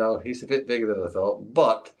 he's a bit bigger than I thought.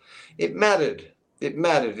 But it mattered. It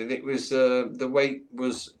mattered, and it was the weight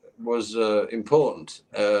was important.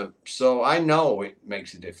 So I know it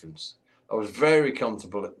makes a difference. I was very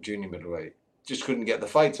comfortable at junior middleweight. Just couldn't get the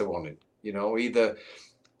fights I wanted. Either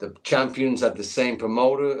the champions had the same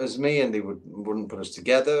promoter as me and they wouldn't put us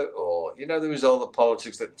together, or there was all the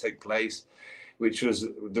politics that take place, which was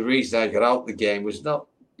the reason I got out the game. Was not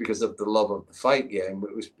because of the love of the fight game,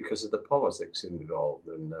 but it was because of the politics involved.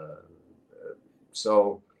 And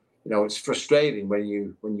so it's frustrating when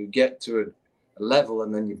you get to a level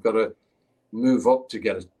and then you've got to move up to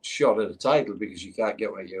get a shot at a title because you can't get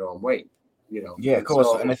at your own weight. Yeah, of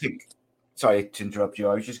course. And I think, sorry to interrupt you,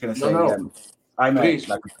 I was just going to say, no. I'm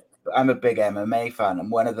a big MMA fan,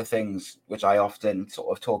 and one of the things which I often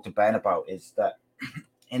sort of talk to Ben about is that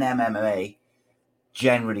in MMA,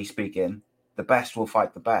 generally speaking, the best will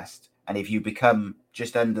fight the best. And if you become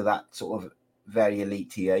just under that sort of very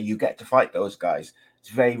elite tier, you get to fight those guys. It's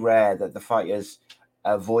very rare that the fighters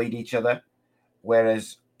avoid each other.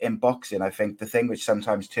 Whereas in boxing, I think the thing which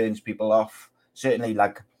sometimes turns people off, certainly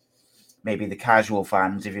like maybe the casual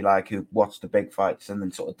fans, if you like, who watch the big fights and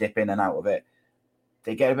then sort of dip in and out of it,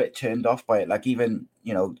 they get a bit turned off by it. Like even,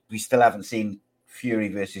 we still haven't seen Fury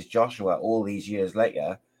versus Joshua all these years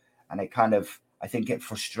later. And it kind of, I think it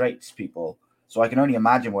frustrates people. So I can only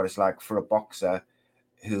imagine what it's like for a boxer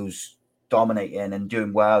who's dominating and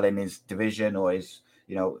doing well in his division or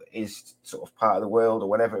his sort of part of the world or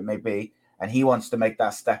whatever it may be. And he wants to make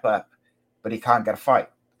that step up, but he can't get a fight.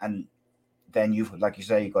 And then you've, like you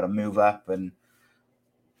say, you've got to move up and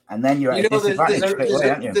then you're at a disadvantage straight away,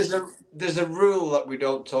 aren't you? There's a rule that we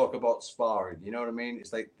don't talk about sparring. You know what I mean?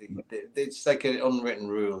 It's like an unwritten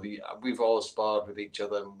rule. We've all sparred with each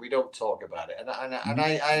other, and we don't talk about it. And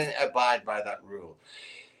I abide by that rule.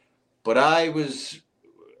 But I was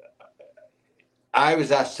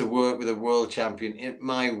asked to work with a world champion in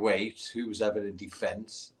my weight who was having a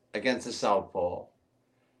defense against a southpaw,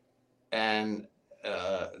 and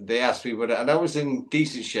they asked me and I was in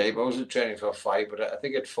decent shape. I wasn't training for a fight, but I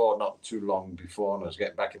think I'd fought not too long before and I was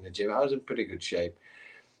getting back in the gym. I was in pretty good shape,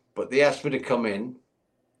 but they asked me to come in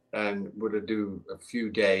and would I do a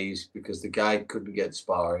few days because the guy couldn't get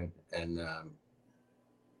sparring. And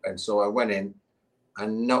so I went in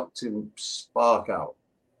and knocked him spark out.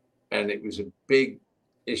 And it was a big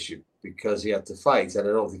issue because he had to fight and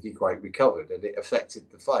I don't think he quite recovered and it affected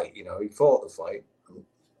the fight. He fought the fight.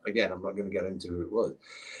 Again, I'm not going to get into who it was.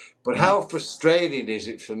 But how frustrating is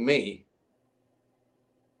it for me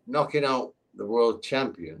knocking out the world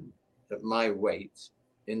champion at my weight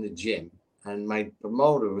in the gym, and my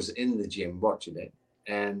promoter was in the gym watching it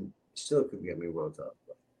and still couldn't get me a world title.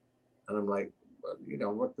 And I'm like,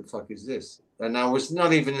 well, what the fuck is this? And I was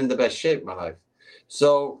not even in the best shape of my life.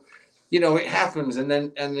 So, it happens and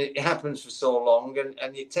it happens for so long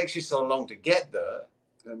and it takes you so long to get there.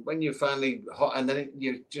 And when you finally, and then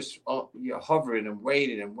you're hovering and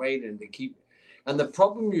waiting and they keep, and the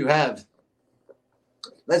problem you have,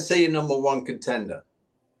 let's say you're number one contender,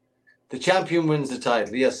 the champion wins the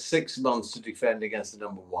title. He has 6 months to defend against the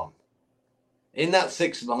number one. In that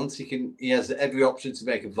 6 months, he has every option to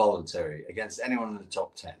make it voluntary against anyone in the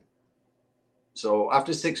top 10. So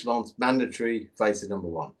after 6 months, mandatory fights the number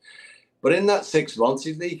one. But in that 6 months,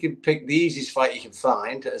 he can pick the easiest fight he can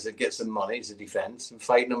find as it gets some money as a defense and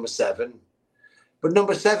fight number 7. But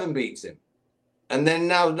number 7 beats him. And then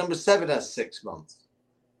now number 7 has 6 months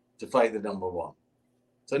to fight the number one.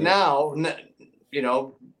 So now, you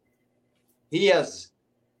know, he has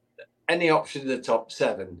any option in the top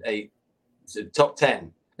 7, 8, top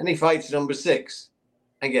 10, and he fights number 6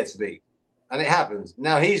 and gets beat. And it happens.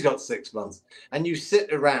 Now he's got 6 months, and you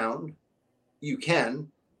sit around, you can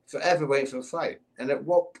forever wait for a fight. And at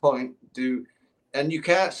what point and you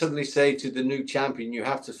can't suddenly say to the new champion, you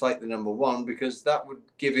have to fight the number one, because that would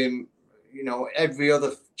give him, you know, every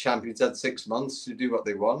other champion's had 6 months to do what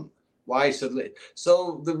they want. Why suddenly?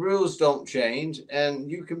 So the rules don't change,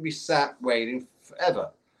 and you can be sat waiting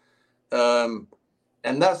forever.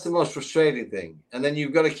 And that's the most frustrating thing. And then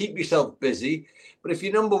you've got to keep yourself busy. But if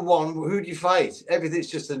you're number one, who do you fight? Everything's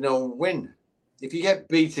just a no-win. If you get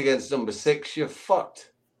beat against number 6, you're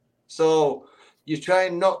fucked. So you're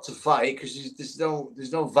trying not to fight because there's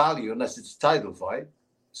no value unless it's a title fight.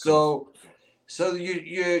 So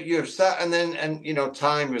you're sat, and you know,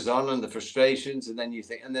 time goes on and the frustrations, and then you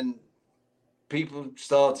think, and then people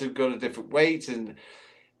start to go to different weights, and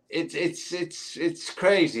it's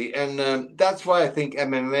crazy. And that's why I think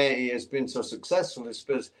MMA has been so successful, is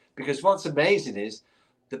because what's amazing is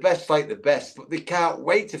the best fight the best, but they can't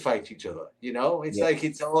wait to fight each other. You know, it's like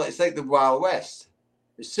it's like the Wild West.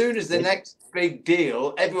 As soon as the next big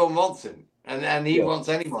deal, everyone wants him, and he wants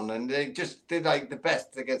anyone, and they're like the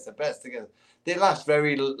best against the best against. They last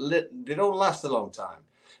they don't last a long time.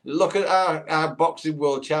 Look at our boxing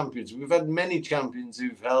world champions. We've had many champions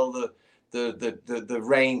who've held the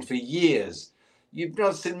reign for years. You've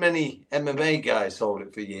not seen many MMA guys hold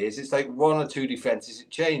it for years. It's like 1 or 2 defenses, it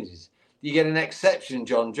changes. You get an exception,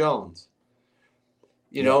 John Jones.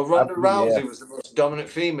 You know, Ronda Rousey was the most dominant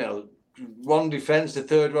female. 1 defense, the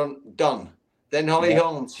 3rd one, done. Then Holly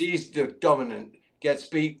Holmes, she's the dominant, gets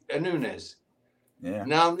beat Nunes. Yeah.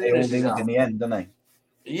 Now Nunes is out. In the end, don't they?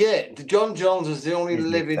 Yeah, John Jones is the only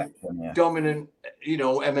living dominant, you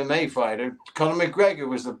know, MMA fighter. Conor McGregor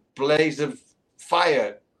was a blaze of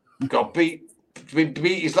fire. Got beat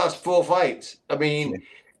his last 4 fights. I mean,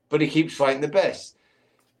 but he keeps fighting the best.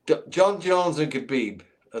 John Jones and Khabib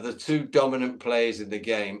are the 2 dominant players in the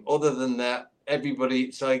game. Other than that, everybody,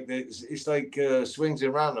 it's like swings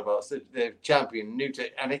and roundabouts. The champion,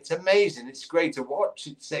 and it's amazing. It's great to watch.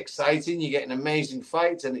 It's exciting. You get an amazing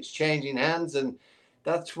fight, and it's changing hands, and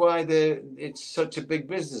that's why it's such a big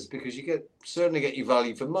business, because you certainly get your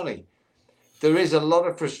value for money. There is a lot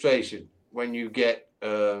of frustration when you get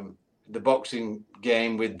the boxing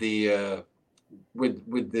game with the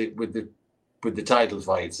title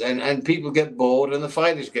fights, and people get bored, and the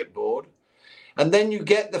fighters get bored. And then you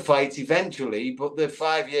get the fights eventually, but they're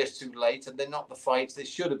 5 years too late, and they're not the fights they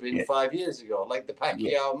should have been 5 years ago, like the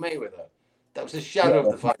Pacquiao Mayweather. That was a shadow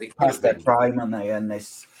of the fight. Past their prime, and they and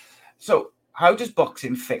this. So, how does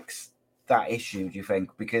boxing fix that issue, do you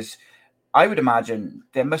think? Because I would imagine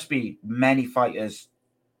there must be many fighters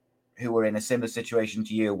who are in a similar situation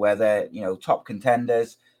to you, where they're, you know, top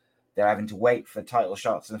contenders, they're having to wait for title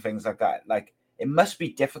shots and things like that. Like, it must be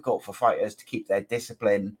difficult for fighters to keep their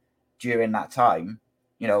discipline during that time,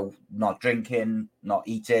 you know, not drinking, not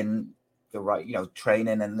eating, the right, you know,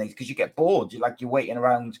 training and things, because you get bored. You're waiting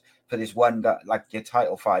around for this one guy, like your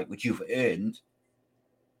title fight, which you've earned,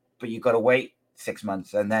 but you've got to wait 6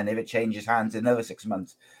 months, and then if it changes hands, another 6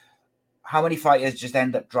 months. How many fighters just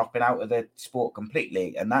end up dropping out of the sport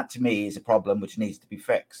completely? And that, to me, is a problem which needs to be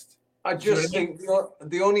fixed. I just think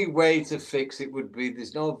the only way to fix it would be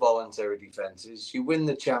there's no voluntary defenses. You win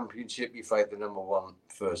the championship, you fight the number 1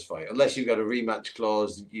 first fight. Unless you've got a rematch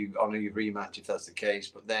clause, you honour your rematch if that's the case.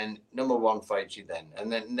 But then number 1 fights you then.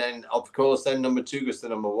 And then of course, then number 2 goes to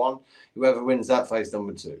number 1. Whoever wins that fights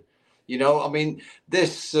number 2. You know, I mean,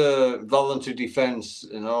 this voluntary defense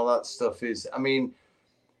and all that stuff is, I mean,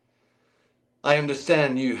 I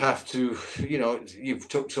understand you have to, you know, you've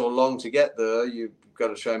took so long to get there. You've got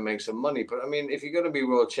to try and make some money. But I mean, if you're going to be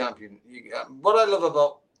world champion, what I love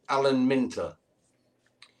about Alan Minter,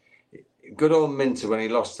 good old Minter when he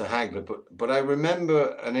lost to Hagler, but I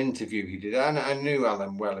remember an interview he did. I knew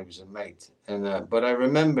Alan well; he was a mate, and but I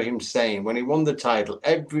remember him saying when he won the title,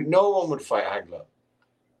 no one would fight Hagler.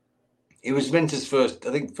 It was Minter's first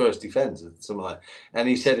defense, something like that. And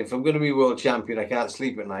he said, if I'm going to be world champion, I can't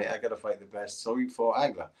sleep at night. I got to fight the best. So he fought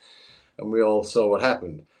Hagler, and we all saw what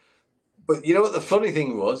happened. But you know what the funny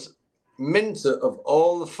thing was? Minter, of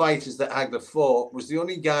all the fighters that Hagler fought, was the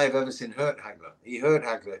only guy I've ever seen hurt Hagler. He hurt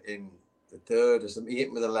Hagler in the 3rd or something. He hit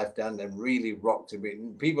him with the left hand and really rocked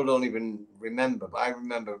him. People don't even remember, but I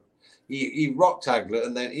remember he rocked Hagler,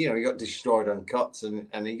 and then, you know, he got destroyed on cuts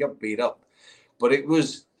and he got beat up. But it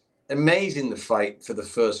was amazing, the fight for the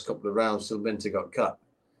first couple of rounds till Minter got cut.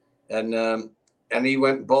 And he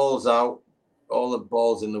went balls out all the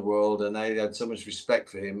balls in the world, and I had so much respect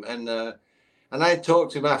for him. And I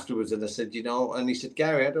talked to him afterwards, and I said, and he said,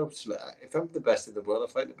 Gary, if I'm the best in the world,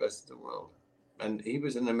 I fight the best in the world. And he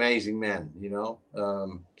was an amazing man,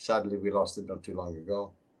 Sadly, we lost him not too long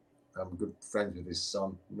ago. I'm good friends with his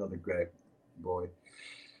son, another great boy.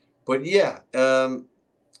 But yeah, the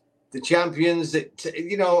champions, I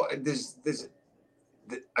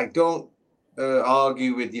don't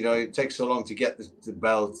argue with, it takes so long to get the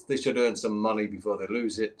belt. They should earn some money before they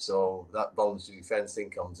lose it. So that voluntary defense thing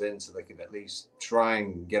comes in so they can at least try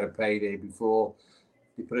and get a payday before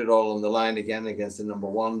they put it all on the line again against the number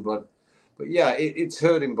one. But yeah, it's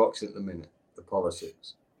hurting boxing at the minute, the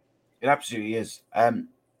politics. It absolutely is.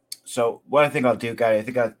 So what I think I'll do, Gary, I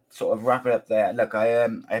think I'll sort of wrap it up there. Look, I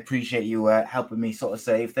appreciate you helping me sort of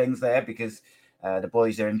save things there, because the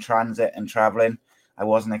boys are in transit and traveling. I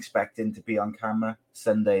wasn't expecting to be on camera.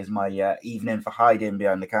 Sunday is my evening for hiding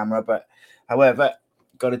behind the camera. But however,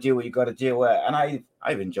 got to do what you got to do. And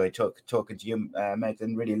I've enjoyed talking to you, mate,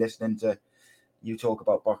 and really listening to you talk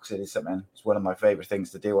about boxing is something. It's one of my favorite things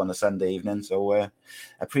to do on a Sunday evening. So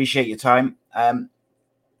appreciate your time.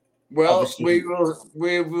 Well,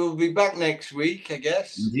 we will be back next week, I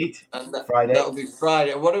guess. Indeed. And Friday. That'll be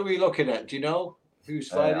Friday. What are we looking at? Do you know who's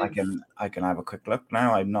fighting? I can have a quick look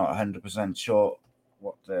now. I'm not 100% sure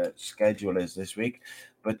what the schedule is this week,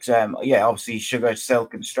 but obviously Sugar,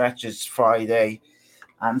 Silk, and Stretch is Friday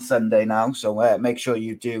and Sunday now. So make sure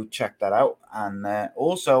you do check that out, and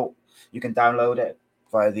also you can download it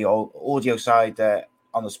via the audio side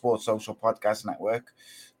on the Sports Social Podcast Network,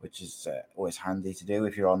 which is always handy to do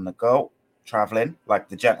if you're on the go, traveling, like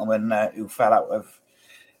the gentleman who fell out of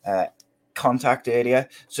contact earlier.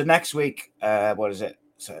 So next week, what is it?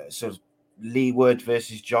 So Lee Wood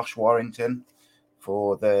versus Josh Warrington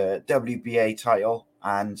for the WBA title,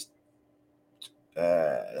 and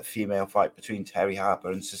a female fight between Terry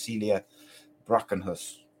Harper and Cecilia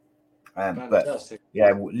Brackenhuss. Fantastic. But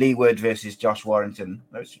yeah, Lee Wood versus Josh Warrington.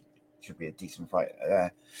 That should be a decent fight.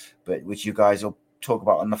 But which you guys will talk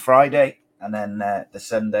about on the Friday, and then the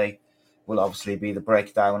Sunday will obviously be the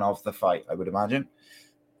breakdown of the fight, I would imagine.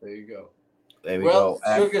 There you go. There we go.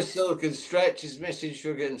 Sugar, Silk, and Stretch is missing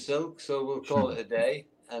Sugar and Silk, so we'll call it a day.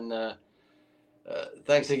 And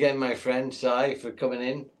thanks again, my friend Si, for coming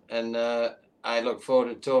in. And I look forward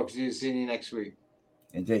to talking to you, seeing you next week.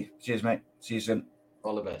 Indeed. Cheers, mate. See you soon.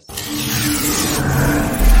 All the best.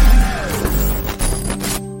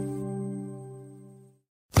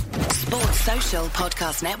 Sports Social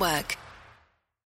Podcast Network.